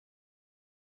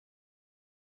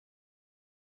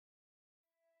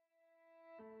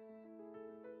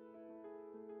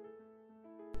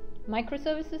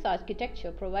Microservices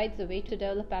architecture provides a way to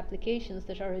develop applications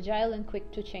that are agile and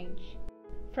quick to change.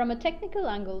 From a technical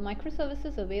angle,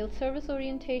 microservices avail service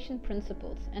orientation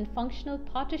principles and functional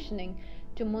partitioning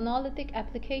to monolithic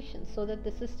applications so that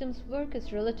the systems work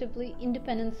as relatively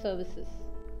independent services.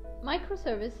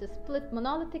 Microservices split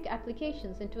monolithic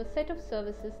applications into a set of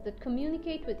services that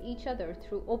communicate with each other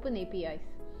through open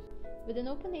APIs. With an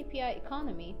open API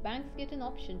economy, banks get an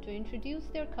option to introduce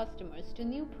their customers to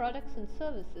new products and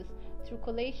services through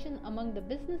collation among the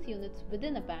business units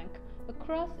within a bank,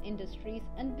 across industries,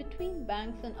 and between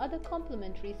banks and other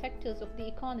complementary sectors of the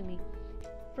economy.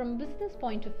 From a business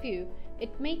point of view,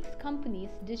 it makes companies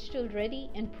digital ready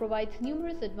and provides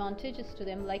numerous advantages to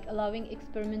them, like allowing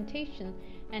experimentation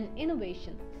and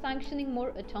innovation, sanctioning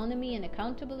more autonomy and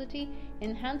accountability,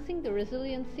 enhancing the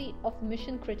resiliency of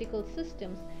mission critical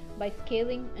systems by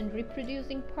scaling and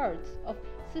reproducing parts of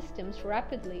systems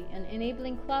rapidly, and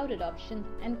enabling cloud adoption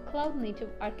and cloud native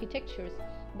architectures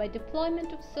by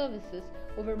deployment of services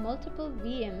over multiple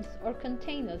VMs or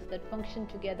containers that function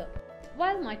together.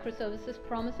 While microservices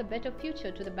promise a better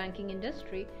future to the banking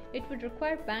industry, it would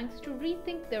require banks to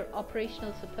rethink their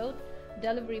operational support,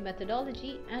 delivery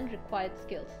methodology, and required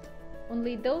skills.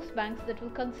 Only those banks that will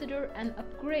consider an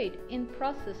upgrade in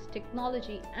process,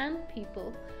 technology, and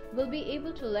people will be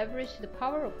able to leverage the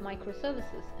power of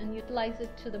microservices and utilize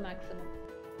it to the maximum.